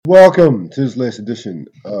Welcome to this latest edition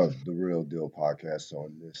of the Real Deal Podcast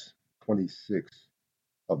on this 26th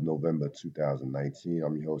of November 2019.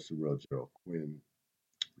 I'm your host, Cyril Gerald-Quinn,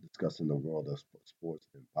 discussing the world of sports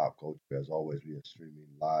and pop culture. As always, we are streaming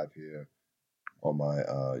live here on my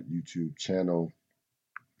YouTube channel.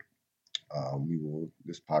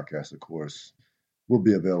 This podcast, of course, will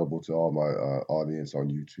be available to all my audience on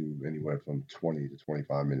YouTube anywhere from 20 to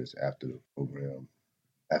 25 minutes after the program,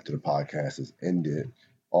 after the podcast is ended.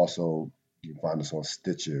 Also, you can find us on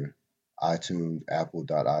Stitcher, iTunes,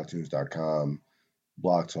 apple.itunes.com,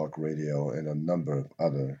 Blog Talk Radio, and a number of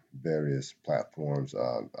other various platforms.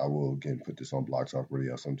 I will again put this on Blog Talk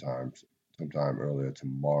Radio sometime earlier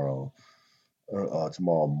tomorrow, or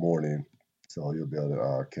tomorrow morning. So you'll be able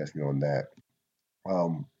to catch me on that.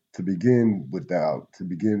 To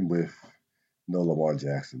begin with, no Lamar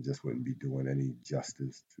Jackson just wouldn't be doing any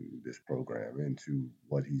justice to this program and to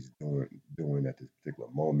what he's doing at this particular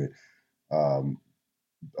moment. Um,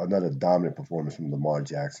 Another dominant performance from Lamar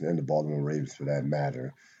Jackson and the Baltimore Ravens for that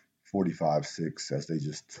matter. 45-6 as they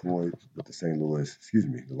just toyed with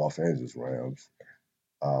the Los Angeles Rams,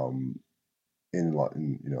 um,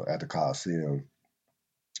 at the Coliseum.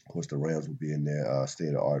 Of course, the Rams will be in their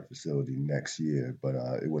state-of-the-art facility next year, but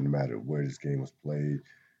it wouldn't matter where this game was played.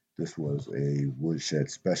 This was a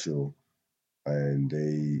woodshed special, and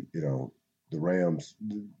the Rams,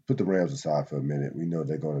 put the Rams aside for a minute. We know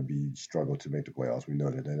they're going to be struggling to make the playoffs. We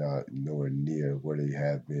know that they're not nowhere near where they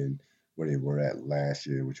have been, where they were at last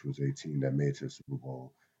year, which was a team that made it to the Super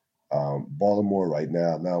Bowl. Baltimore right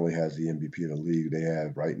now not only has the MVP of the league, they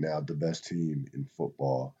have right now the best team in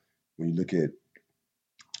football. When you look at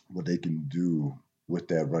what they can do with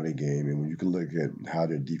that running game, and when you can look at how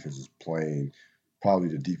their defense is playing, probably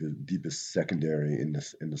the deepest secondary in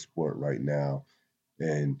the sport right now.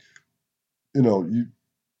 And you know,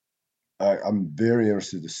 I'm very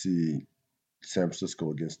interested to see San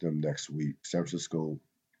Francisco against them next week. San Francisco,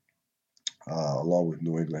 along with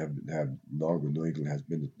New England, New England has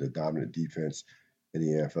been the dominant defense in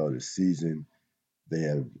the NFL this season.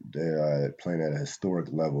 They're playing at a historic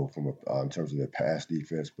level in terms of their pass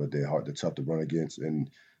defense, but they're tough to run against and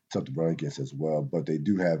tough to run against as well. But they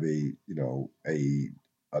do have a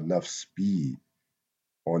enough speed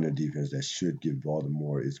on their defense that should give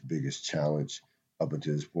Baltimore its biggest challenge up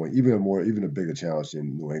until this point, even a bigger challenge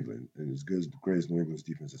than New England. And as good as great as New England's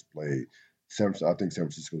defense has played, I think San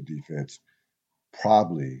Francisco defense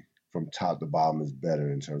probably from top to bottom is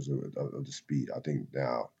better in terms of the speed. I think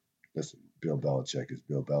now, listen, Bill Belichick is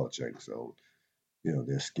Bill Belichick, so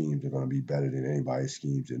their schemes are going to be better than anybody's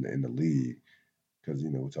schemes in the league because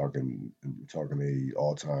we're talking a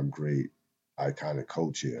all-time great iconic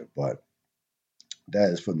coach here, but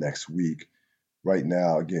that is for next week. Right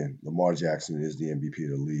now, again, Lamar Jackson is the MVP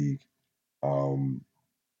of the league. Um,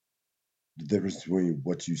 the difference between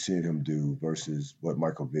what you've seen him do versus what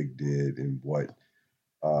Michael Vick did and what,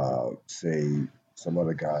 say, some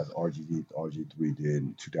other guys, RG3 did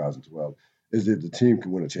in 2012, is that the team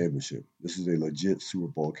can win a championship. This is a legit Super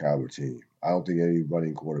Bowl caliber team. I don't think any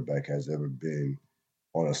running quarterback has ever been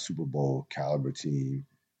on a Super Bowl caliber team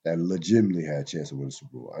that legitimately had a chance to win a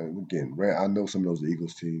Super Bowl. Again, I know some of those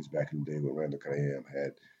Eagles teams back in the day with Randall Cunningham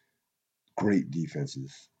had great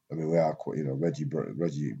defenses. I mean, without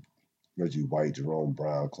Reggie White, Jerome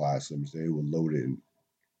Brown, Clyde Simmons, they were loaded. And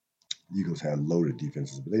Eagles had loaded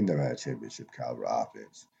defenses, but they never had championship caliber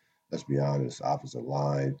offense. Let's be honest. Offensive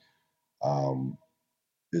line, um,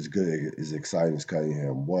 as good as exciting as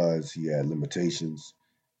Cunningham was, he had limitations.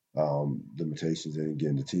 And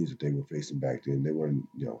again, the teams that they were facing back then, they weren't,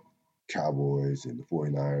 Cowboys and the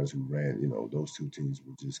 49ers who ran, those two teams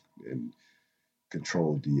were just and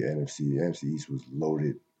controlled the NFC. The NFC East was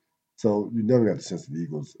loaded. So you never got the sense that the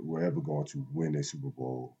Eagles were ever going to win a Super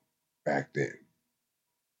Bowl back then.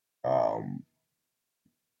 Um,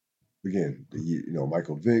 Again,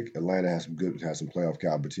 Michael Vick, Atlanta has some playoff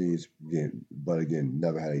caliber teams. Again,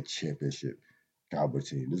 never had a championship caliber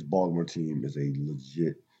team. This Baltimore team is a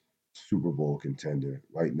legit Super Bowl contender.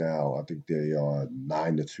 Right now, I think they are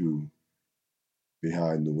 9-2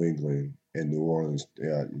 behind New England and New Orleans. They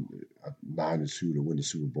are 9-2 to win the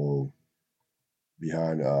Super Bowl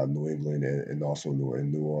behind New England and also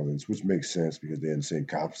New Orleans, which makes sense because they're in the same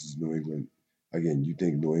conference as New England. Again, you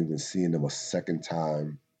think New England seeing them a second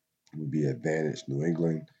time would be an advantage. New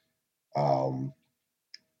England, um,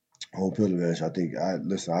 home field advantage. I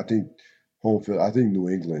think home field. I think New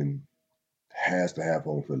England has to have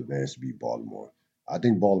home field advantage to beat Baltimore. I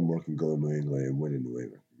think Baltimore can go to New England and win in New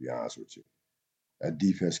England. To be honest with you, that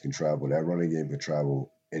defense can travel. That running game can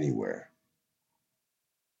travel anywhere.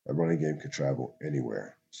 That running game can travel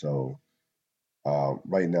anywhere. So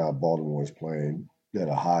Right now, Baltimore is playing at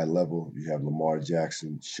a high level. You have Lamar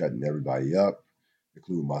Jackson shutting everybody up,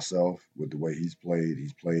 including myself, with the way he's played.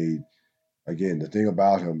 He's played, again, the thing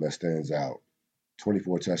about him that stands out: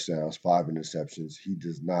 24 touchdowns, 5 interceptions. He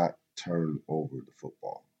does not turn over the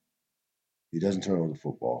football. He doesn't turn over the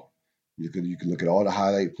football. You can look at all the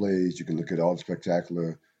highlight plays. You can look at all the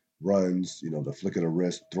spectacular runs. The flick of the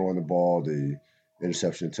wrist, throwing the ball, the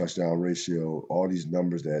interception touchdown ratio, all these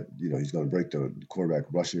numbers that he's going to break the quarterback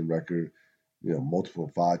rushing record.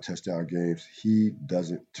 Multiple 5 touchdown games. He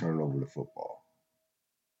doesn't turn over the football.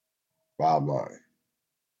 Bottom line.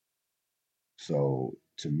 So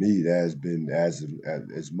to me, that has been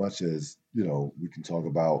as much as we can talk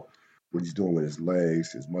about what he's doing with his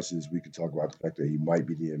legs, as much as we can talk about the fact that he might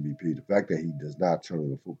be the MVP. The fact that he does not turn over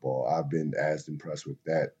the football, I've been as impressed with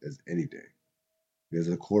that as anything. Because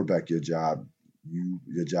as a quarterback, your job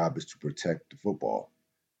is to protect the football.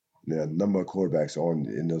 There are a number of quarterbacks on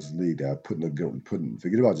in this league that are putting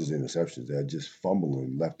forget about just interceptions, that are just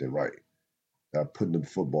fumbling left and right. That are putting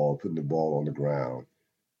the ball on the ground,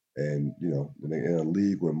 and in a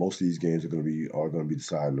league where most of these games are going to be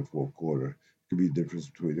decided in the fourth quarter, there could be the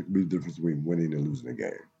difference between winning and losing a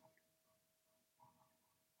game.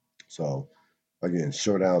 So again,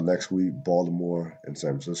 showdown next week: Baltimore and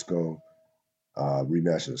San Francisco.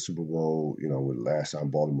 Rematch of the Super Bowl. When last time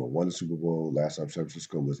Baltimore won the Super Bowl, last time San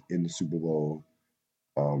Francisco was in the Super Bowl.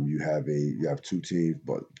 You have two teams,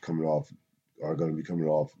 but are going to be coming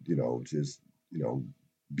off, just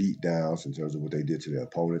beat downs in terms of what they did to their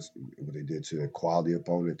opponents, what they did to their quality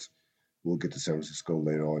opponents. We'll get to San Francisco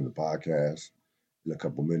later on in the podcast in a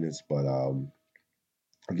couple minutes, but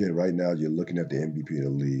again, right now you're looking at the MVP of the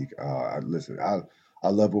league. Listen, I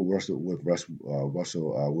love Russell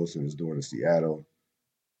Wilson is doing in Seattle.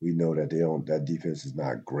 We know that that defense is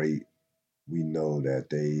not great. We know that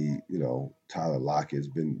Tyler Lockett has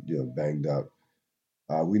been banged up.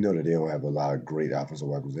 We know that they don't have a lot of great offensive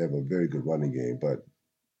weapons. They have a very good running game, but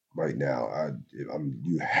right now,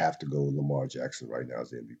 you have to go Lamar Jackson right now as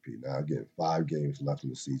the MVP. Now, again, 5 games left in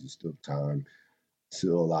the season,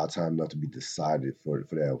 still a lot of time left to be decided for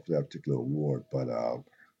that particular award. But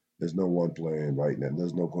there's no one playing right now.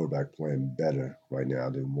 There's no quarterback playing better right now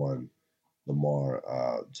than one Lamar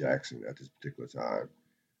Jackson at this particular time.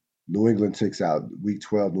 New England takes out Week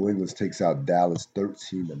 12. New England takes out Dallas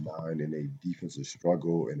 13-9 in a defensive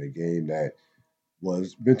struggle in a game that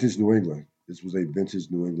was vintage New England. This was a vintage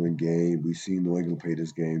New England game. We've seen New England play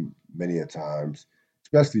this game many a times,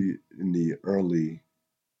 especially in the early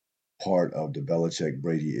part of the Belichick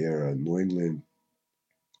Brady era. New England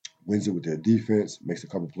wins it with their defense, makes a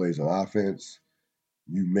couple plays on offense.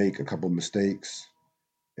 You make a couple mistakes,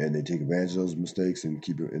 and they take advantage of those mistakes and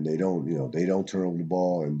keep it. And they don't turn over the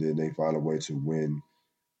ball, and then they find a way to win.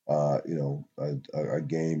 A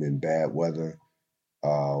game in bad weather.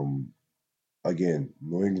 Um, Again,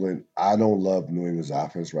 New England. I don't love New England's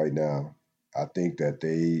offense right now. I think that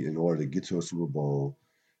in order to get to a Super Bowl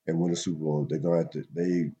and win a Super Bowl, they're gonna have to.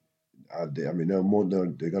 I mean,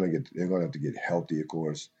 they're gonna have to get healthy, of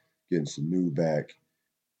course, getting Sanu back,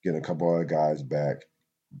 getting a couple other guys back,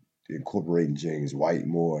 incorporating James White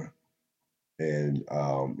more, and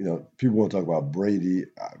people want to talk about Brady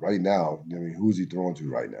right now. I mean, who's he throwing to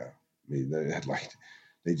right now? I mean,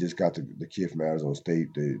 they just got the kid from Arizona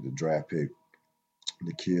State, the draft pick,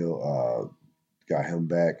 the kill. Got him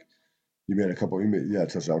back. He had a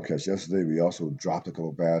touchdown catch yesterday. We also dropped a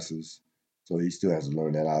couple passes, so he still has to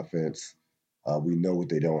learn that offense. We know what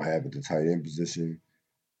they don't have at the tight end position.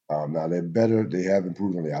 Now they're better. They have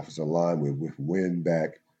improved on the offensive line with Wynn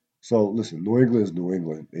back. So listen, New England is New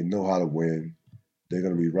England. They know how to win. They're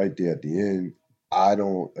going to be right there at the end. I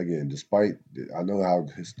don't. Again, despite I know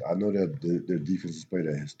that their defense is played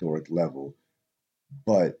at a historic level,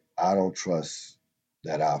 but I don't trust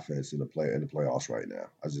that offense in the playoffs right now.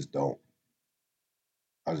 I just don't.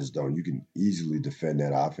 I just don't. You can easily defend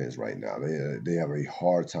that offense right now. They have a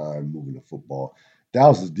hard time moving the football.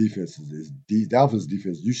 Dallas' defense.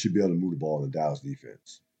 You should be able to move the ball in the Dallas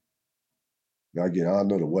defense. Now again, I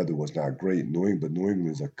know the weather was not great in New England, but New England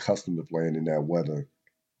is accustomed to playing in that weather,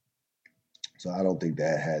 so I don't think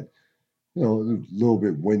that had. It was a little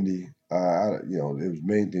bit windy. It was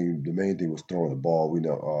main thing. The main thing was throwing the ball. We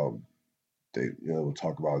know we'll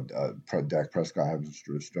talk about Dak Prescott having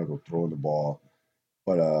struggled throwing the ball.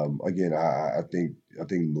 But again, I think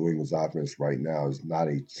New England's offense right now is not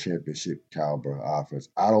a championship caliber offense.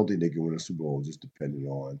 I don't think they can win a Super Bowl just depending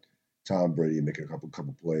on Tom Brady making a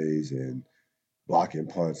couple plays and blocking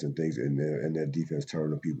punts and things, and their defense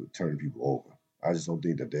turning people over. I just don't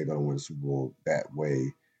think that they're going to win a Super Bowl that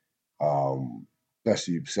way. Um,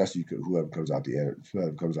 especially whoever comes out the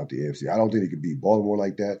AFC. I don't think they can beat Baltimore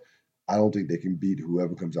like that. I don't think they can beat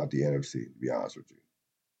whoever comes out the NFC. To be honest with you,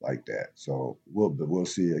 like that. So we'll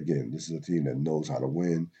see. Again, this is a team that knows how to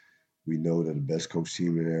win. We know they're the best coach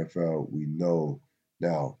team in the NFL. We know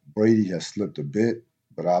now Brady has slipped a bit,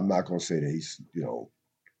 but I'm not going to say that he's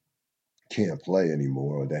can't play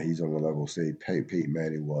anymore or that he's on the level say Peyton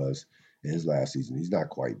Manning was in his last season. He's not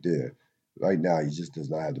quite there. Right now, he just does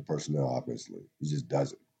not have the personnel offensively. He just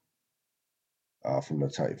doesn't. From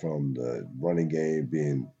the running game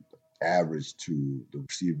being average to the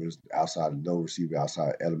receivers outside of no receiver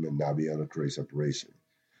outside element not being able to create separation.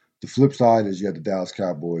 The flip side is you have the Dallas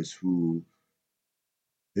Cowboys who,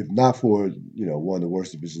 if not for one of the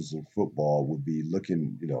worst divisions in football, would be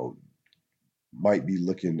looking might be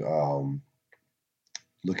looking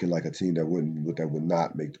like a team that would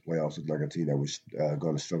not make the playoffs, look like a team that was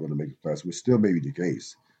going to struggle to make the playoffs, which still may be the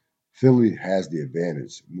case. Philly has the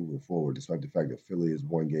advantage moving forward, despite the fact that Philly is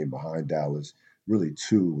one game behind Dallas, really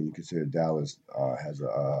two when you consider Dallas has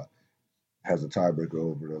a tiebreaker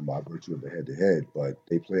over them by virtue of the head-to-head. But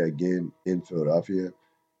they play again in Philadelphia,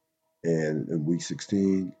 and in Week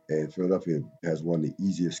 16, and Philadelphia has has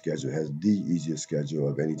the easiest schedule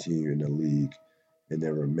of any team in the league in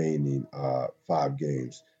their remaining 5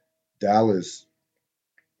 games. Dallas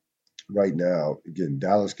right now, again,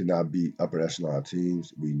 Dallas cannot beat upper echelon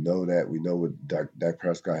teams. We know that. We know what Dak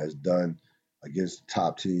Prescott has done against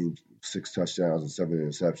top teams: 6 touchdowns and 7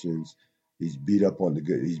 interceptions. He's beat up on the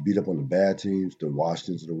good. He's beat up on the bad teams, the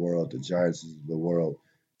Washingtons of the world, the Giants of the world,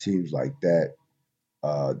 teams like that,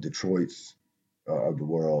 Detroit's of the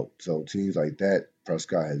world. So teams like that,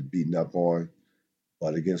 Prescott has beaten up on.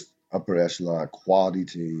 But against upper echelon quality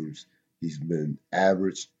teams, he's been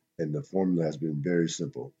average, and the formula has been very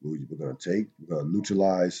simple. We're going to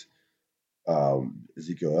neutralize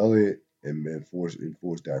Ezekiel Elliott and force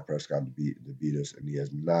Dak Prescott to beat us, and he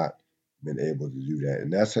has not been able to do that.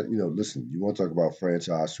 And that's listen, you want to talk about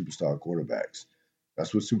franchise superstar quarterbacks?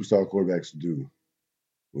 That's what superstar quarterbacks do.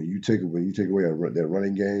 When you take away their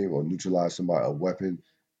running game or neutralize a weapon,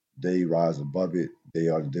 they rise above it. They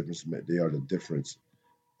are the difference. They are the difference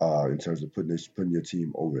in terms of putting your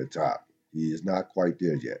team over the top. He is not quite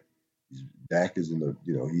there yet. Dak is in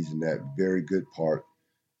he's in that very good part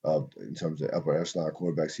of in terms of upper echelon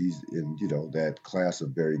quarterbacks. He's in that class of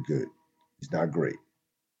very good. He's not great.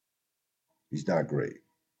 He's not great.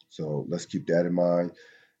 So let's keep that in mind.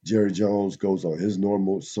 Jerry Jones goes on his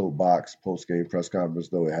normal soapbox post game press conference,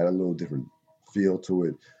 though it had a little different feel to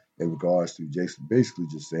it in regards to Jason basically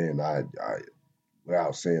just saying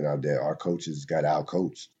without saying that our coaches got out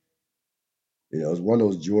coached. It's one of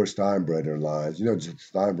those George Steinbrenner lines.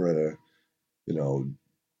 Steinbrenner, you know,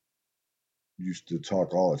 used to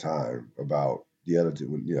talk all the time about the other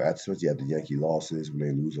team, especially at the Yankee losses when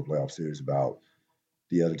they lose a playoff series about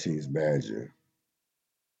the other team's manager.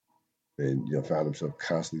 And found himself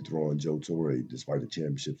constantly throwing Joe Torre, despite the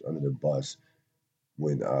championships, under the bus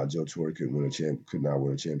when Joe Torre could not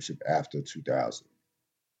win a championship after 2000.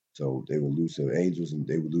 So they would lose to the Angels, and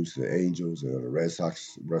they would lose to the Angels and the Red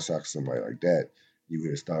Sox, somebody like that. You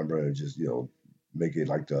hear Steinbrenner just make it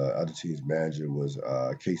like the other team's manager was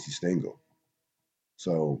Casey Stengel.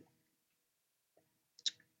 So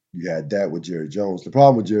you had that with Jerry Jones. The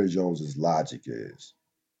problem with Jerry Jones' logic is,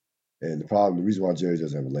 and the reason why Jerry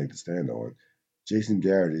doesn't have a leg to stand on, Jason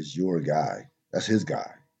Garrett is your guy. That's his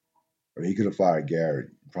guy. I mean, he could have fired Garrett.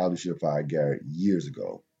 Probably should have fired Garrett years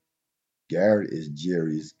ago. Garrett is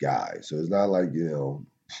Jerry's guy. So it's not like,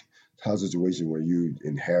 a situation where you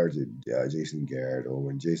inherited Jason Garrett or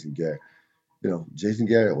when Jason Garrett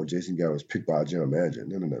was picked by a general manager.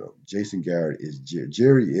 No. Jason Garrett is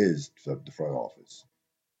Jerry is the front office.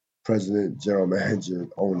 President, general manager,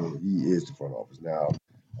 owner, he is the front office. Now,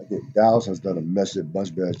 again, Dallas has done a much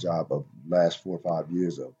better job of last 4 or 5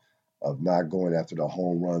 years of not going after the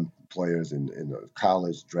home run players in the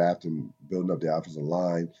college draft and building up the offensive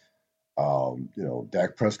line.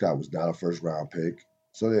 Dak Prescott was not a first round pick.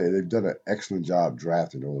 So they've done an excellent job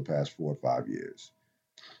drafting over the past 4 or 5 years.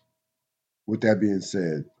 With that being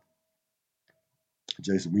said,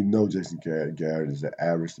 we know Jason Garrett is an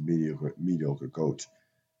average to mediocre coach.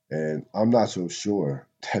 And I'm not so sure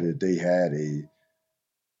that if they had a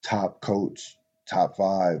top coach, top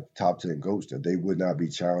 5, top 10 coach, that they would not be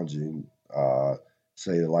challenging,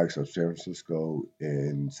 say, the likes of San Francisco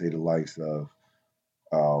and, say, the likes of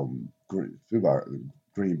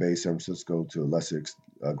Green Bay, San Francisco to a lesser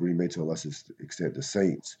Green Bay to a lesser extent, the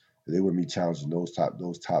Saints. They wouldn't be challenging those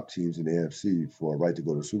top teams in the NFC for a right to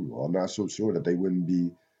go to the Super Bowl. I'm not so sure that they wouldn't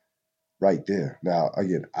be right there. Now,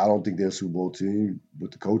 again, I don't think they're a Super Bowl team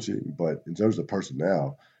with the coaching, but in terms of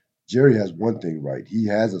personnel, Jerry has one thing right. He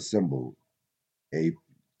has assembled a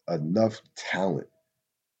enough talent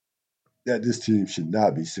that this team should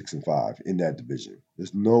not be 6-5 in that division.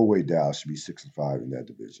 There's no way Dallas should be 6-5 in that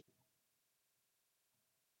division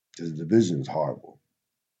because the division is horrible.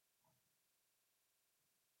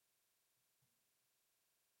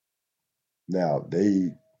 Now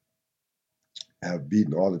they have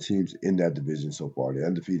beaten all the teams in that division so far. They're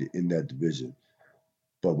undefeated in that division.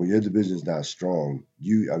 But when your division is not strong,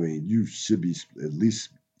 you should be at least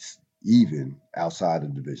even outside the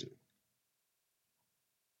division.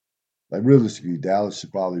 Like realistically, Dallas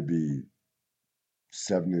should probably be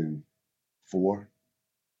 7-4 or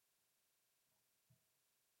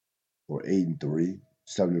 8-3,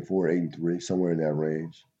 7-4, 8-3, somewhere in that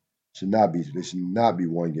range. Should not be. They should not be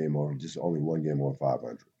one game over, just only one game over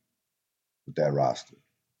 500 with that roster.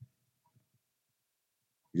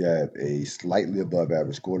 You have a slightly above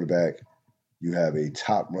average quarterback. You have a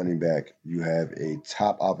top running back. You have a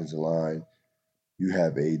top offensive line. You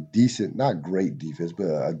have a decent, not great defense, but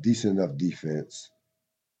a decent enough defense.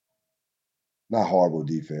 Not horrible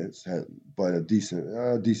defense, but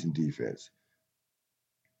decent defense.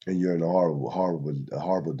 And you're in a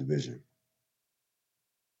horrible division.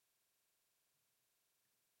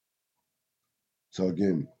 So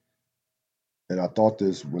again, and I thought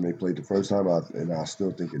this when they played the first time, and I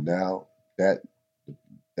still think it now. That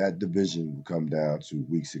that division will come down to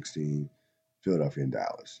Week 16, Philadelphia and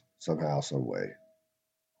Dallas somehow, some way.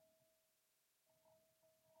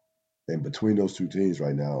 And between those two teams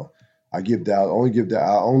right now, I only give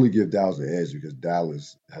Dallas the edge because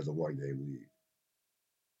Dallas has a 1 game lead.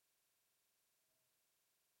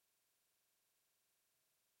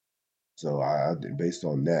 So based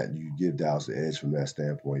on that, you give Dallas the edge from that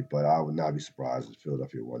standpoint. But I would not be surprised if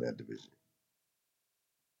Philadelphia won that division.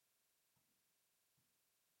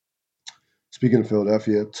 Speaking of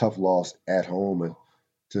Philadelphia, tough loss at home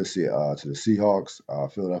to the Seahawks.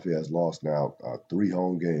 Philadelphia has lost now 3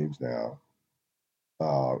 home games now.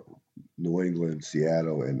 Uh, New England,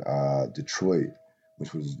 Seattle, and Detroit,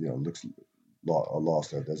 which was looks a loss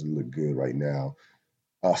that doesn't look good right now.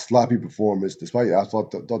 Sloppy performance. Despite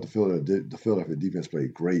thought the Philadelphia defense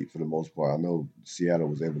played great for the most part. I know Seattle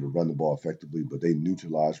was able to run the ball effectively, but they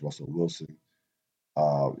neutralized Russell Wilson.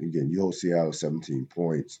 Again, you hold Seattle 17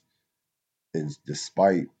 points, and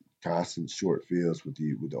despite constant short fields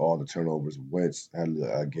with all the turnovers, Wentz had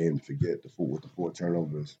a game to forget with the 4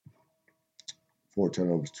 turnovers,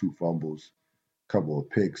 2 fumbles, couple of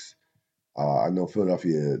picks. I know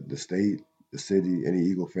Philadelphia, the state, the city, any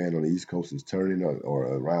Eagle fan on the East Coast is turning on, or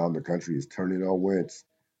around the country is turning on Wentz.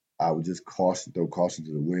 I would just throw caution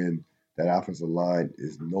to the wind. That offensive line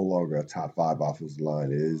is no longer a top 5 offensive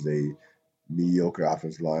line. It is a mediocre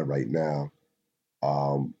offensive line right now.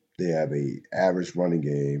 They have a average running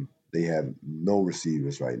game. They have no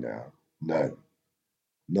receivers right now. None.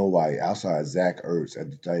 Nobody outside Zach Ertz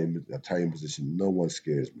at the tight end position. No one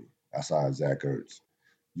scares me outside Zach Ertz.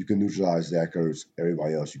 You can neutralize Zach Ertz.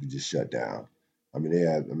 Everybody else you can just shut down.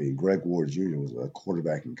 Greg Ward Jr. was a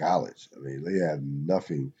quarterback in college. They have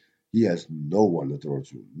nothing. He has no one to throw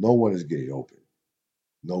to. No one is getting open.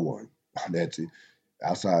 No one. That's it.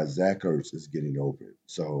 Outside Zach Ertz is getting open.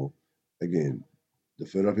 So again, the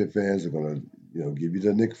Philadelphia fans are gonna, give you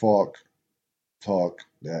the Nick Falk talk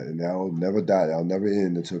and that'll never die. That'll never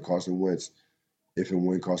end until Carson Wentz, if and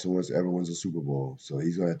when Carson Wentz ever wins a Super Bowl. So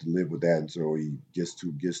he's gonna have to live with that until he gets to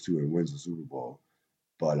and wins the Super Bowl.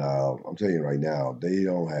 But I'm telling you right now, they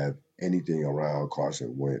don't have anything around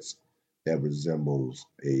Carson Wentz that resembles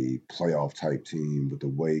a playoff type team with the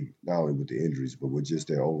way, not only with the injuries, but with just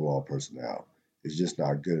their overall personnel. It's just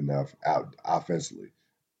not good enough out offensively.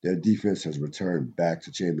 Their defense has returned back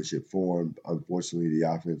to championship form. Unfortunately, the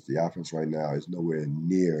offense right now is nowhere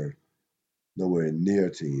near a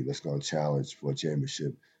team that's going to challenge for a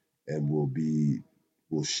championship and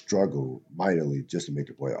will struggle mightily just to make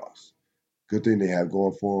the playoffs. Good thing they have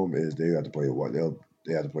going for them is they have to play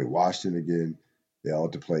Washington again. They have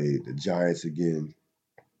to play the Giants again,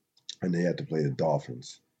 and they have to play the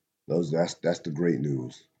Dolphins. That's the great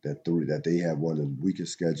news that they have one of the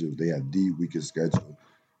weakest schedules. They have the weakest schedule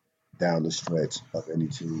down the stretch of any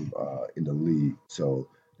team in the league. So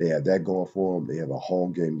they have that going for them. They have a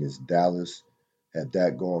home game against Dallas. Have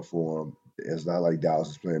that going for them. It's not like Dallas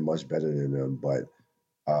is playing much better than them, but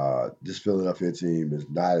this Philadelphia team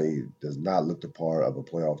does not look the part of a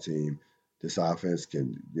playoff team. This offense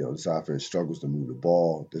struggles to move the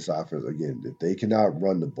ball. This offense, again, if they cannot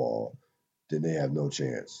run the ball, then they have no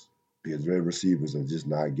chance. because their receivers are just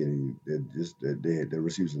not getting. Their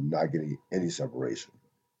receivers are not getting any separation.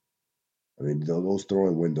 I mean, those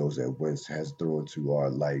throwing windows that Wentz has thrown to are uh,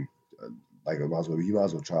 like he might as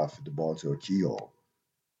well try to fit the ball into a keyhole.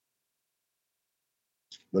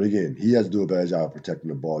 But again, he has to do a better job of protecting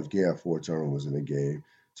the ball. You can't have 4 turnovers in a game,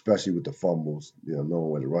 especially with the fumbles. You know, knowing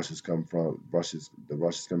where the rushes come from, the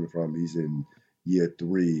rushes coming from. He's in year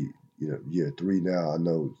 3. Year 3 now. I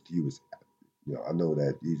know he was. I know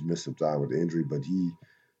that he's missed some time with the injury, but he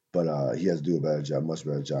has to do a better job, much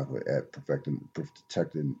better job at protecting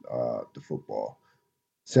the football.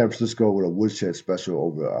 San Francisco with a woodshed special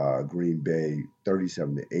over Green Bay,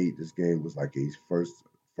 37-8. This game was like a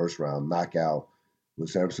first round knockout. When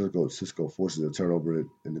Cisco forces a turnover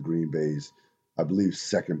in the Green Bay's, I believe,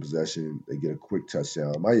 second possession, they get a quick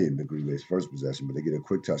touchdown. It might even be Green Bay's first possession, but they get a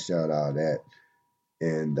quick touchdown out of that,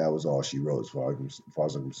 and that was all she wrote as far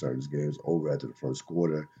as I'm concerned. This game was over after the first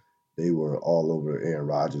quarter. They were all over Aaron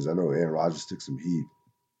Rodgers. I know Aaron Rodgers took some heat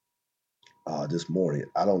this morning.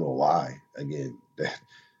 I don't know why. Again,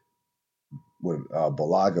 when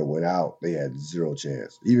Balaga went out, they had zero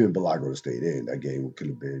chance. Even Balaga would have stayed in. That game could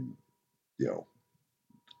have been, you know,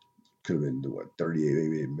 could have been what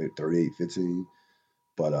 38, maybe 38-15.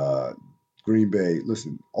 But Green Bay,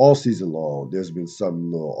 listen, all season long, there's been something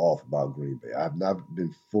a little off about Green Bay. I have not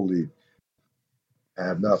fully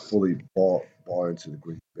bought into the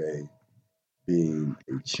Green Bay being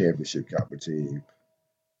a championship caliber team.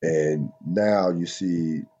 And now you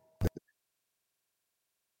see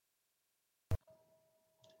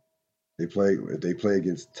they play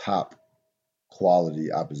against top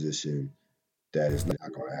quality opposition, that is not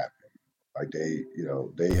going to happen. Like they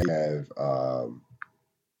have,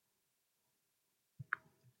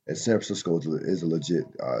 and San Francisco is a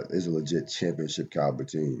legit championship caliber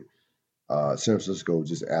team. San Francisco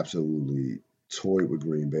just absolutely toyed with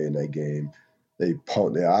Green Bay in that game. They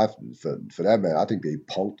punked for that matter. I think they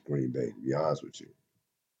punked Green Bay. To be honest with you,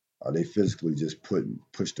 they physically just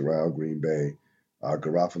pushed around Green Bay.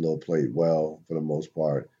 Garofalo played well for the most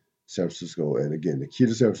part. San Francisco, and again, the key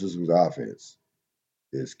to San Francisco's offense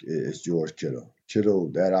is George Kittle. Kittle,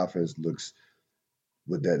 that offense looks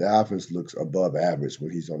with that the offense looks above average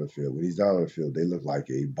when he's on the field. When he's not on the field, they look like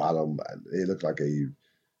a bottom. They look like a you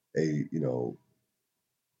know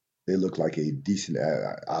they look like a decent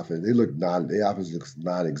offense. Their offense looks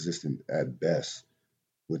non-existent at best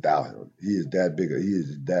without him. He is that big. He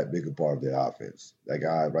is that big a part of their offense. That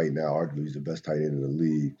guy right now, arguably, is the best tight end in the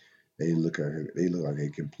league. They look at him. They look like a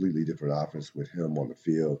completely different offense with him on the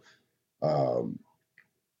field. Um,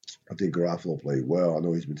 I think Garofalo played well. I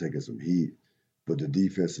know he's been taking some heat, but the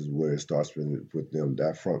defense is where it starts with them.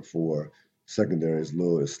 That front four, secondary is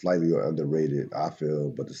slightly underrated, I feel,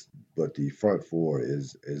 but the front four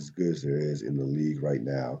is as good as there is in the league right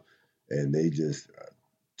now, and they just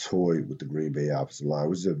toyed with the Green Bay offensive line,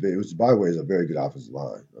 which by the way is a very good offensive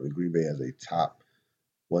line. I mean, Green Bay has a top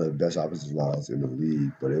one of the best offensive lines in the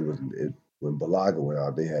league, but when Balaga went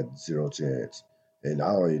out, they had zero chance, and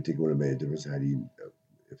I don't even think it would have made a difference had he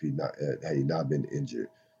not been injured.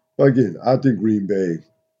 But again, I think Green Bay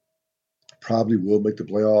probably will make the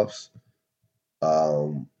playoffs,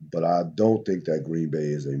 but I don't think that Green Bay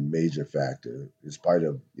is a major factor, in spite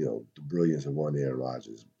of the brilliance of one Aaron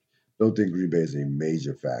Rodgers. Don't think Green Bay is a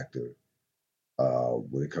major factor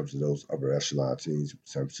when it comes to those upper echelon teams,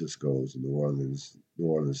 San Francisco's, New Orleans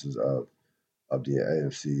is of the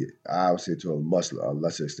AFC. I would say to a much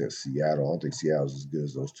lesser extent Seattle. I don't think Seattle's as good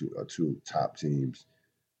as those two top teams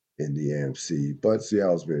in the AFC, but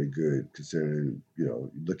Seattle's very good considering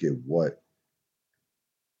you look at what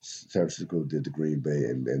San Francisco did to Green Bay,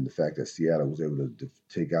 and the fact that Seattle was able to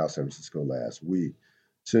take out San Francisco last week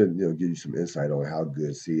should give you some insight on how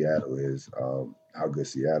good Seattle is, and how good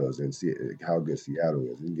Seattle is. And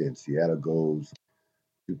again, Seattle goes.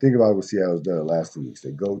 You think about what Seattle's done the last 2 weeks.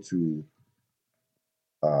 They go to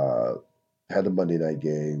uh, had the Monday night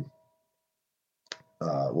game.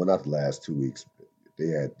 Well, not the last 2 weeks. They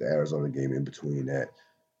had the Arizona game in between that,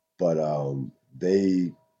 but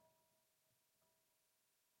they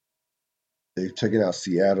they've taken out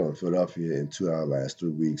Seattle and Philadelphia in 2 out of the last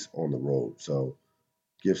 3 weeks on the road. So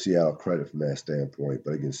give Seattle credit from that standpoint.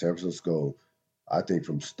 But again, San Francisco, I think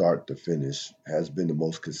from start to finish, has been the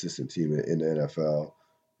most consistent team in the NFL.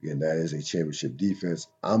 Again, that is a championship defense.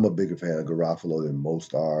 I'm a bigger fan of Garofalo than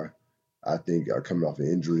most are. I think coming off an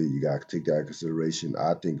injury, you got to take that in consideration.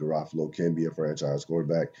 I think Garofalo can be a franchise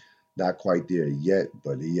quarterback. Not quite there yet,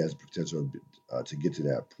 but he has potential to get to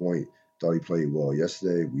that point. Thought he played well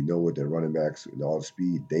yesterday. We know what their running backs and all the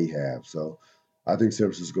speed they have. So I think San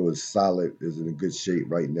Francisco is solid, is in a good shape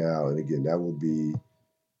right now. And again, that will be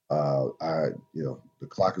I the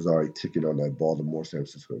clock is already ticking on that Baltimore San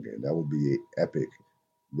Francisco game. That will be an epic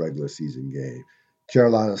regular season game.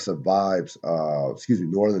 Carolina survives.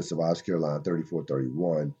 New Orleans survives Carolina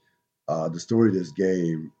 34-31. The story of this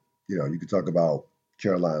game, you could talk about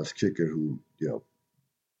Carolina's kicker, who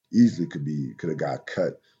easily could have got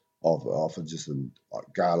cut off of just a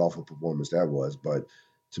god awful performance that was. But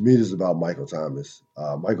to me, this is about Michael Thomas.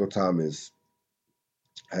 Michael Thomas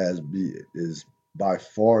is by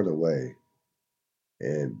far and away,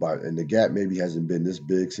 and the gap maybe hasn't been this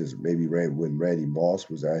big since maybe when Randy Moss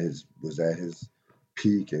was at his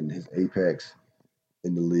peak and his apex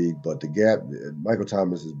in the league. But the gap, Michael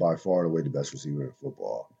Thomas is by far and away the best receiver in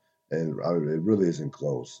football, and I mean, it really isn't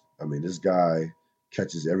close. I mean, this guy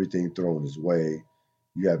catches everything thrown his way.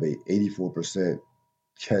 You have a 84%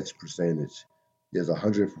 catch percentage. He has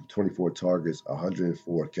 124 targets,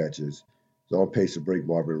 104 catches. He's on pace to break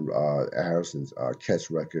Marvin Harrison's catch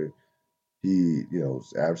record. He,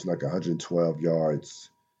 is averaging like 112 yards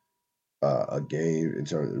a game in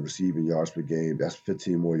terms of receiving yards per game. That's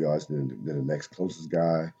 15 more yards than the next closest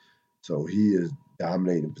guy. So he is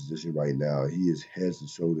dominating position right now. He is heads and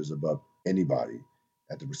shoulders above anybody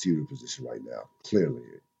at the receiver position right now. Clearly,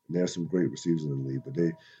 and there's some great receivers in the league, but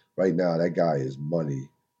right now that guy is money.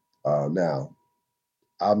 Now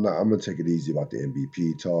I'm not. I'm gonna take it easy about the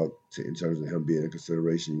MVP talk in terms of him being in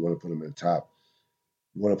consideration. You want to put him in the top.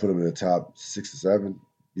 You want to put him in the top 6 or 7.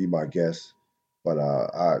 Be my guess. But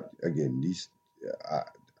I again these I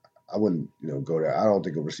I wouldn't go there. I don't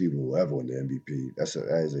think a receiver will ever win the MVP. That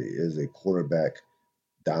is a quarterback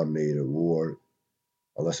dominated award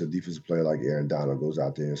unless a defensive player like Aaron Donald goes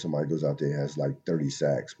out there and somebody goes out there and has like 30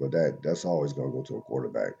 sacks. But that's always going to go to a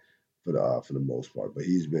quarterback for the most part. But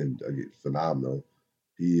he's been again, phenomenal.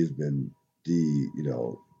 He has been the you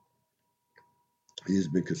know he has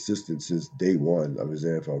been consistent since day one of his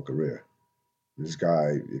NFL career. This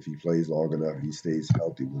guy, if he plays long enough, he stays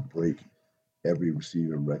healthy, will break every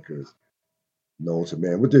receiving record known to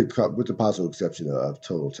man, with the possible exception of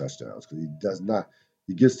total touchdowns, because he does not.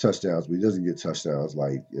 He gets touchdowns, but he doesn't get touchdowns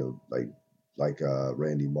like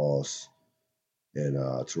Randy Moss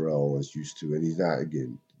and Terrell is used to. And he's not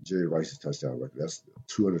again Jerry Rice's touchdown record. That's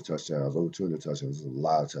 200 touchdowns, over 200 touchdowns. That's a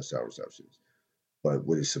lot of touchdown receptions. But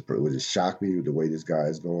would it shock me the way this guy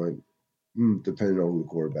is going? Depending on who the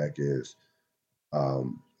quarterback is,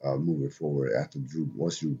 moving forward after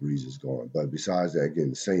once Drew Brees is gone. But besides that, again,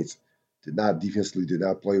 the Saints did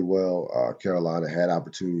not play well. Carolina had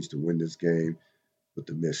opportunities to win this game with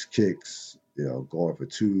the missed kicks, going for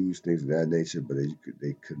twos, things of that nature, but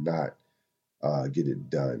they could not get it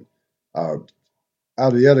done. Uh,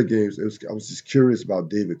 Out of the other games, I was just curious about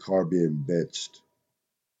David Carr being benched.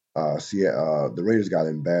 The Raiders got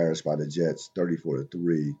embarrassed by the Jets,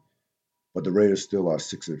 34-3. But the Raiders still are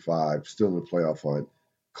 6-5, still in the playoff hunt.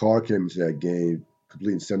 Carr came into that game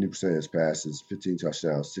completing 70% of his passes, 15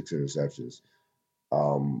 touchdowns, 6 interceptions.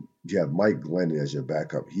 You have Mike Glennon as your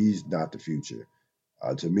backup. He's not the future.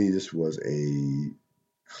 To me, this was a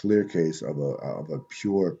clear case of a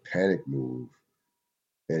pure panic move,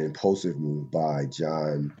 an impulsive move by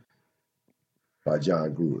John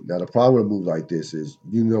Gruden. Now, the problem with a move like this is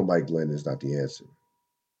Mike Glennon is not the answer.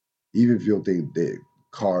 Even if you don't think that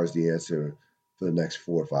Carr is the answer for the next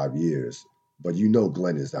 4 or 5 years, but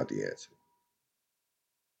Glenn is not the answer.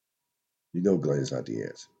 Glenn is not the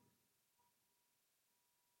answer.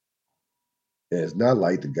 And it's not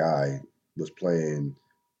like the guy was playing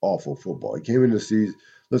awful football. He came into the season.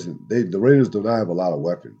 Listen, the Raiders do not have a lot of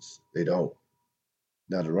weapons. They don't.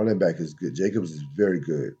 Now the running back is good. Jacobs is very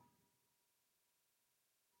good,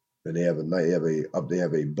 and they have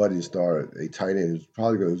a budding star, a tight end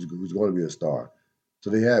who's going to be a star. So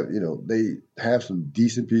they have some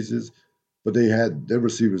decent pieces, but their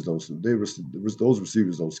receivers don't. Those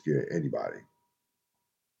receivers don't scare anybody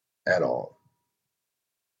at all.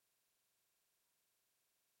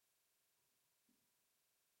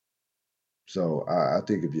 So I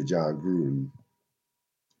think if you're John Gruden,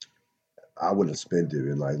 I would have spent it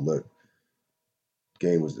and like, look,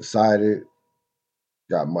 game was decided.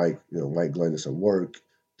 Got Mike Glennon some work.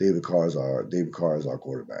 David Carr is our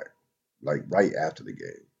quarterback. Like right after the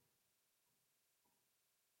game.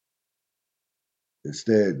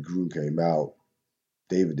 Instead, Gruden came out.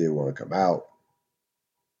 David didn't want to come out.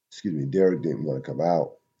 Excuse me, Derek didn't want to come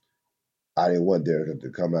out. I didn't want Derek to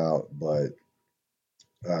come out, but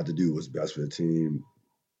I had to do what's best for the team.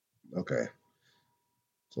 Okay.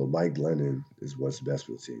 So Mike Glennon is what's best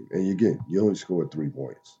for the team. And again, you only scored 3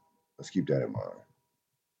 points. Let's keep that in mind.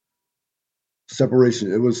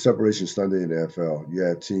 Separation. It was separation Sunday in the NFL. You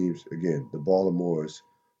had teams again, the Baltimores,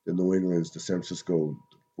 the New Englands, the San Francisco.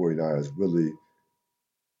 49ers really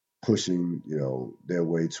pushing, their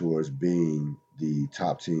way towards being the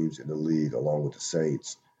top teams in the league, along with the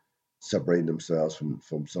Saints, separating themselves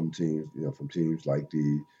from some teams, from teams like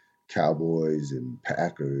the Cowboys and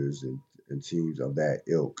Packers and teams of that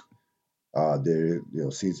ilk. There,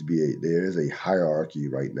 seems to be there is a hierarchy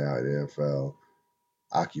right now in the NFL,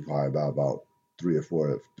 occupied by about three or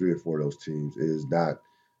four of those teams. It is not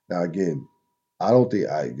now again. I don't think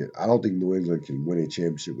New England can win a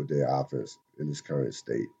championship with their offense in this current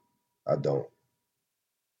state. I don't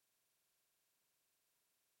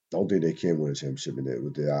think they can win a championship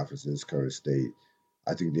with their offense in this current state.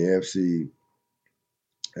 I think the NFC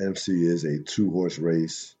is a two-horse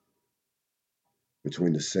race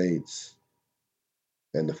between the Saints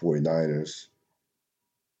and the 49ers.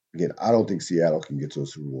 Again, I don't think Seattle can get to a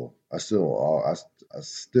Super Bowl. I still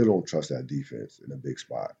don't trust that defense in a big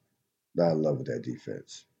spot. Not in love with that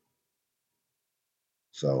defense.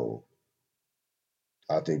 So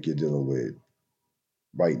I think you're dealing with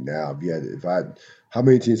right now. How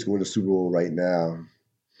many teams can win the Super Bowl right now?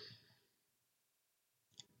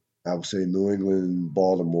 I would say New England,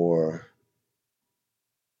 Baltimore,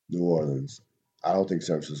 New Orleans. I don't think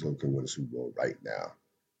San Francisco can win the Super Bowl right now.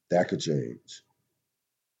 That could change.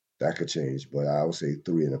 That could change, but I would say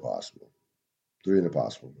three in the possible. Three in the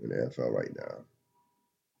possible in the NFL right now.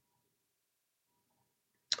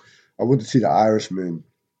 I went to see The Irishman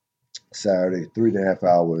Saturday, 3.5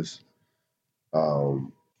 hours.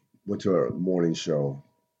 Went to a morning show,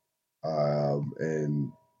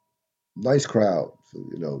 and nice crowd for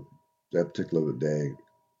that particular day,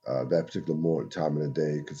 that particular morning time of the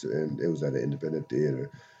day, because it was at an independent theater.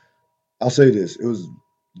 I'll say this: it was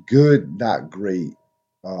good, not great.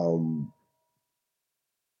 Um,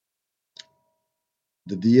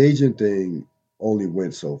 the de-aging thing only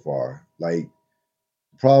went so far. Like,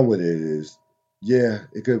 the problem with it is, yeah,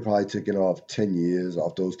 it could have probably taken off 10 years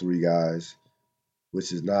off those three guys,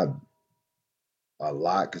 which is not a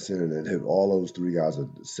lot considering that all those three guys are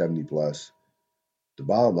 70 plus. The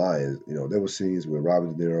bottom line is, there were scenes where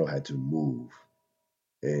Robert De Niro had to move,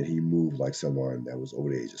 and he moved like someone that was over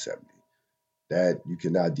the age of 70. That you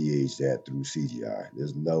cannot de-age that through CGI.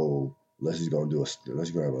 There's no unless you're gonna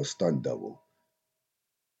have a stunt double.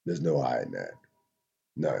 There's no hiding that,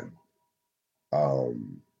 none.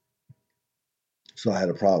 Um, so I had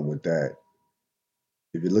a problem with that.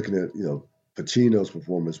 If you're looking at, Pacino's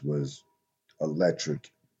performance was electric.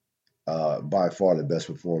 By far the best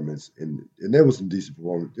performance, and there was some decent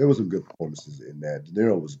performance. There was some good performances in that. De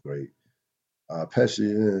Niro was great.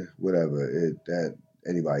 Pesci, whatever. That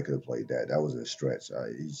anybody could have played that. That was a stretch.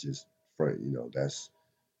 He's just front. That's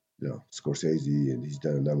Scorsese, and he's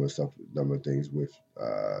done a number of things with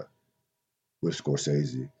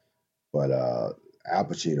Scorsese. But Al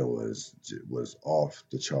Pacino was off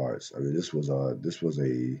the charts. I mean, this was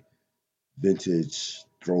a vintage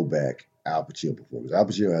throwback Al Pacino performance. Al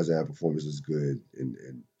Pacino hasn't had performances good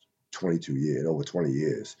in 22 years, in over 20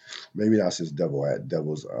 years. Maybe not since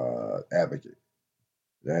Devil's Advocate.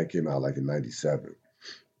 That came out like in '97.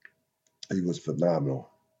 He was phenomenal.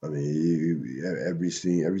 I mean, every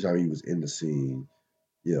scene, every time he was in the scene,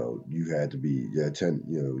 you had to be, your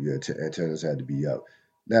antennas had to be up.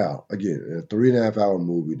 Now, again, in a 3.5 hour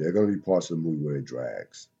movie, there are going to be parts of the movie where it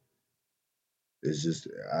drags. It's just,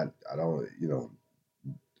 I don't,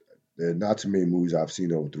 there are not too many movies I've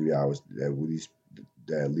seen over 3 hours that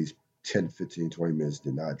at least 10, 15, 20 minutes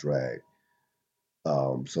did not drag.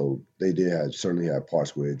 So they certainly had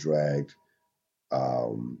parts where it dragged.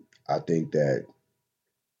 I think that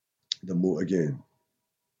the movie again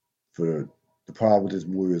for the problem with this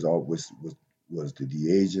movie was the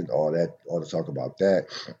de-aging, all the talk about that.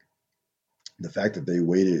 The fact that they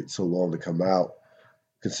waited so long to come out,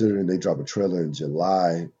 considering they drop a trailer in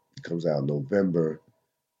July, it comes out in November,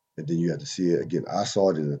 and then you have to see it again. I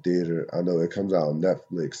saw it in the theater. I know it comes out on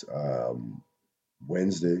Netflix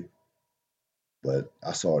Wednesday, but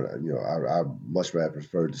I saw it. I much rather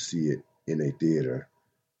preferred to see it in a theater,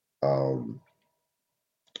 um,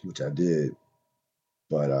 which I did.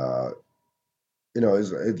 But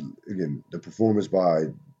again, the performance by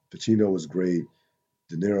Pacino was great.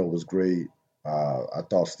 De Niro was great. I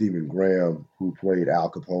thought Stephen Graham, who played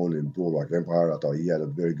Al Capone in Boardwalk Empire, I thought he had a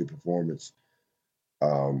very good performance.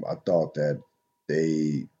 I thought that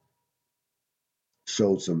they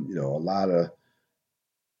showed a lot of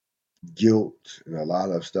guilt and a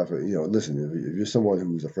lot of stuff. Listen, if you're someone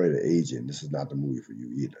who's afraid of aging, this is not the movie for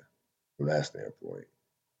you either, from that standpoint.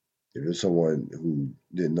 If you're someone who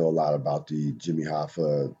didn't know a lot about the Jimmy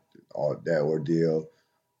Hoffa, all that ordeal,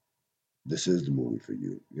 this is the movie for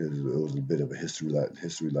you. It was a bit of a history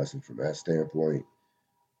lesson from that standpoint.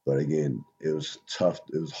 But again, it was tough.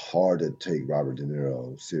 It was hard to take Robert De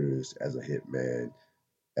Niro serious as a hitman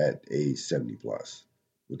at age 70 plus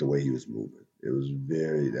with the way he was moving. It was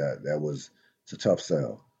very that was it's a tough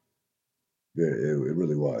sell. It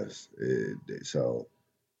really was. So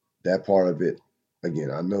that part of it,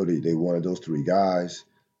 again, I know they wanted those three guys.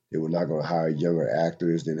 They were not going to hire younger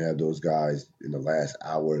actors. Didn't have those guys in the last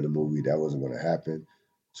hour of the movie. That wasn't going to happen.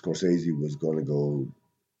 Scorsese was going to go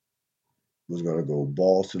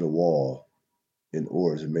balls to the wall in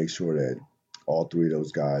order to make sure that all three of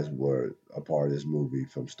those guys were a part of this movie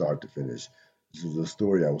from start to finish. This was a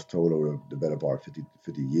story that was told over the better part of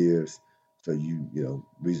 50 years. So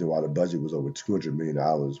reason why the budget was over $200 million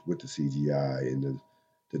with the CGI and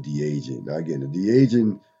the de aging. Now again, the de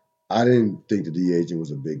aging, I didn't think the de aging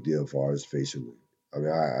was a big deal as far as facially. I mean,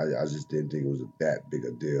 I just didn't think it was that big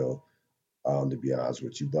a deal, to be honest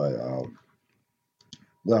with you. But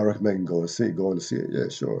would I recommend going to see it? Yeah,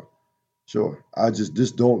 sure. Sure. I just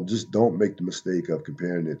don't make the mistake of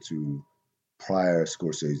comparing it to prior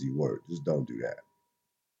Scorsese work. Just don't do that.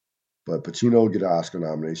 But Pacino will get an Oscar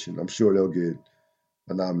nomination. I'm sure they'll get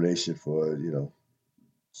a nomination for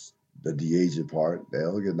the de-aging part.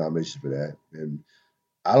 They'll get a nomination for that. And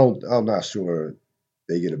I'm not sure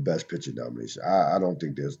they get a Best Picture nomination. I don't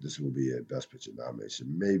think this will be a Best Picture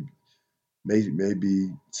nomination. Maybe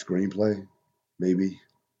screenplay, maybe,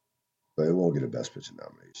 but it won't get a Best Picture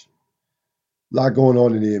nomination. A lot going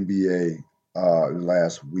on in the NBA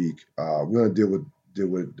last week. We're gonna deal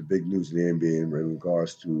with the big news in the NBA in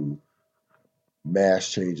regards to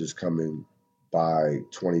mass changes coming by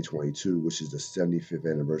 2022, which is the 75th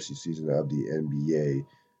anniversary season of the NBA.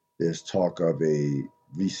 There's talk of a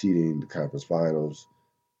reseeding the conference finals,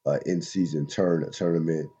 in-season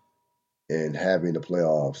tournament, and having the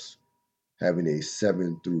playoffs, having a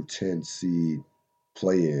 7 through 10 seed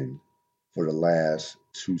play-in for the last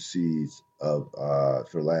two seeds of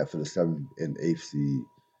for the seventh and eighth seed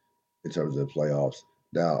in terms of the playoffs.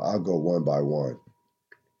 Now I'll go one by one.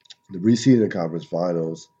 The reseeding conference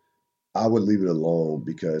finals, I would leave it alone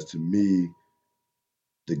because to me,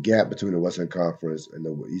 the gap between the Western Conference and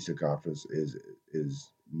the Eastern Conference is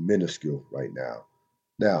minuscule right now.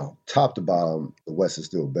 Now, top to bottom, the West is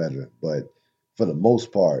still better, but for the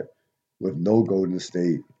most part, with no Golden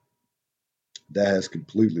State, that has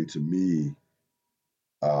completely, to me,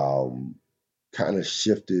 um, kind of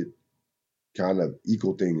shifted, kind of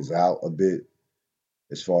equal things out a bit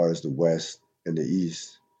as far as the West and the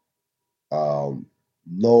East. Um,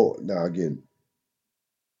 no, now again,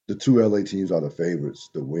 the two LA teams are the favorites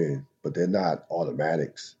to win, but they're not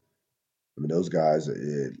automatics. I mean, those guys.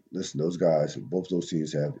 Listen, those guys. Both those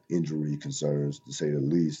teams have injury concerns, to say the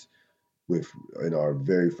least. With and are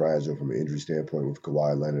very fragile from an injury standpoint with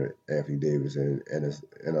Kawhi Leonard, Anthony Davis, and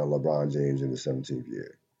LeBron James in the 17th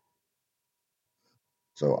year.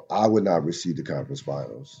 So I would not receive the conference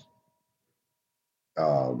finals.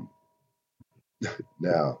 Um,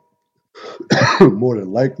 Now, more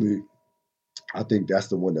than likely, I think that's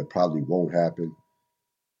the one that probably won't happen.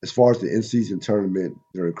 As far as the in-season tournament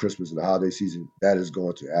during Christmas and the holiday season, that is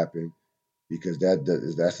going to happen because that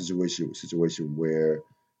is that situation where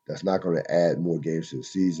that's not going to add more games to the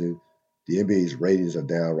season. The NBA's ratings are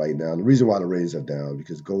down right now. And the reason why the ratings are down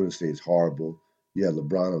because Golden State is horrible. You have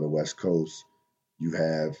LeBron on the West Coast. You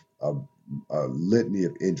have a litany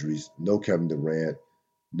of injuries. No Kevin Durant,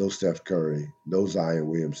 no Steph Curry, no Zion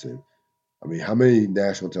Williamson. I mean, how many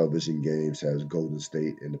national television games has Golden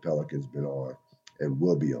State and the Pelicans been on and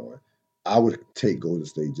will be on? I would take Golden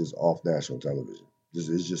State just off national television.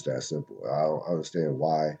 It's just that simple. I don't understand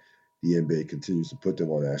why the NBA continues to put them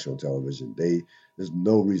on national television. There's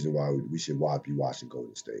no reason why we should be watching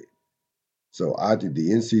Golden State. So I think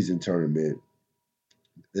the in-season tournament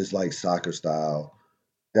is like soccer style.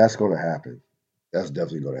 That's going to happen. That's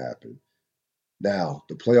definitely going to happen. Now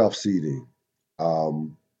the playoff seeding.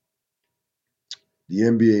 Um, The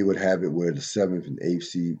NBA would have it where the seventh and eighth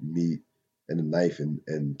seed meet and the ninth and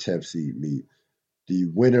 10th seed meet. The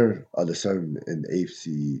winner of the seventh and eighth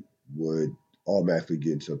seed would automatically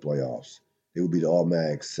get into the playoffs. It would be the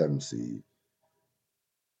automatic seventh seed.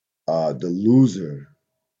 The loser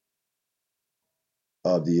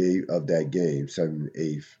of that game, seventh and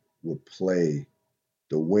eighth, would play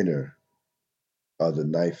the winner of the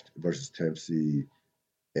ninth versus 10th seed.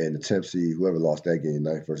 And the 10th seed, whoever lost that game,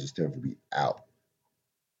 ninth versus 10th, would be out.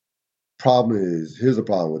 Here's the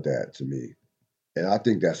problem with that to me. And I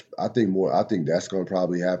think that's going to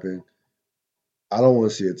probably happen. I don't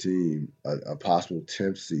want to see a team, a possible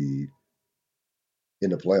 10th seed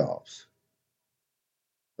in the playoffs.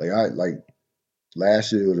 Like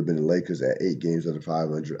last year, it would have been the Lakers at 8 games under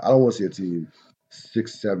 500. I don't want to see a team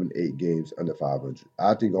 6, 7, 8 games under 500.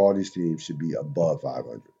 I think all these teams should be above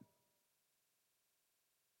 500.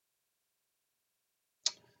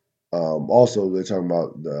 Also, they're talking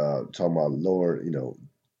about lower,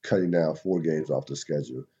 cutting down 4 games off the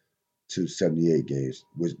schedule to 78 games,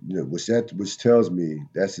 which tells me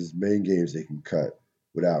that's as many games they can cut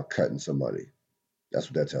without cutting somebody. That's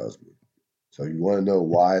what that tells me. So you want to know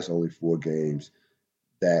why it's only 4 games?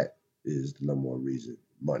 That is the number one reason: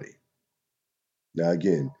 money. Now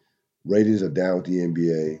again, ratings are down with the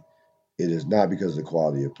NBA. It is not because of the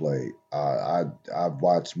quality of play. I've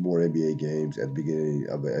watched more NBA games at the beginning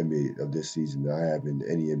of the NBA of this season than I have in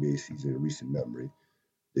any NBA season in recent memory.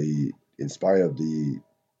 In spite of the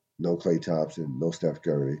no Klay Thompson, no Steph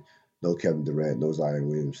Curry, no Kevin Durant, no Zion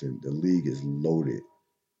Williamson, the league is loaded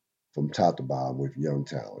from top to bottom with young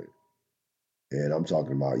talent. And I'm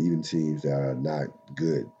talking about even teams that are not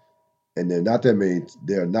good. And there are not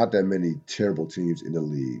that many terrible teams in the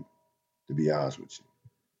league, to be honest with you.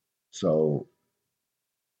 So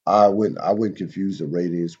I wouldn't confuse the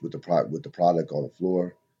ratings with the product on the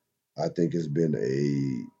floor. I think it's been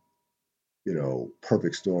a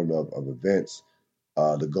perfect storm of events.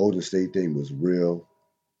 The Golden State thing was real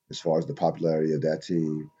as far as the popularity of that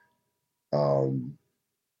team. Um,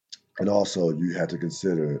 and also, you have to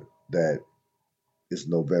consider that it's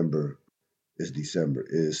November, it's December.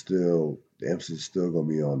 It is still the emphasis is still going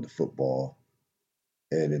to be on the football,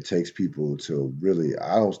 and it takes people to really.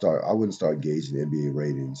 I wouldn't start gauging NBA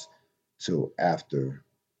ratings till after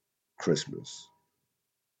Christmas.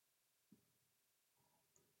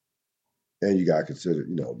 And you got to consider,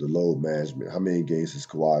 the load management. How many games has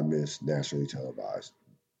Kawhi missed nationally televised?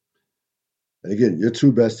 And again, your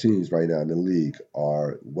two best teams right now in the league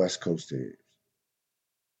are West Coast teams.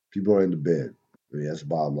 People are in the bed. I mean, that's the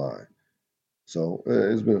bottom line. So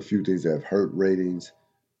there's been a few things that have hurt ratings.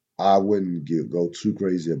 I wouldn't go too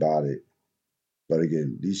crazy about it. But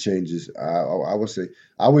again, these changes, I would say,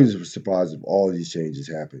 I wouldn't be surprised if all these changes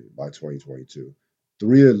happen by 2022.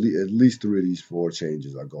 At least 3 of these 4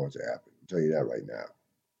 changes are going to happen. I'm telling you that right now.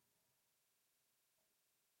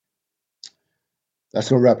 That's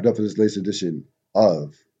going to wrap it up for this latest edition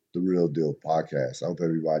of the Real Deal podcast. I hope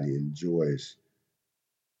everybody enjoys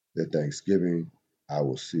their Thanksgiving. I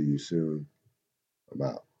will see you soon. I'm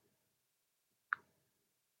out.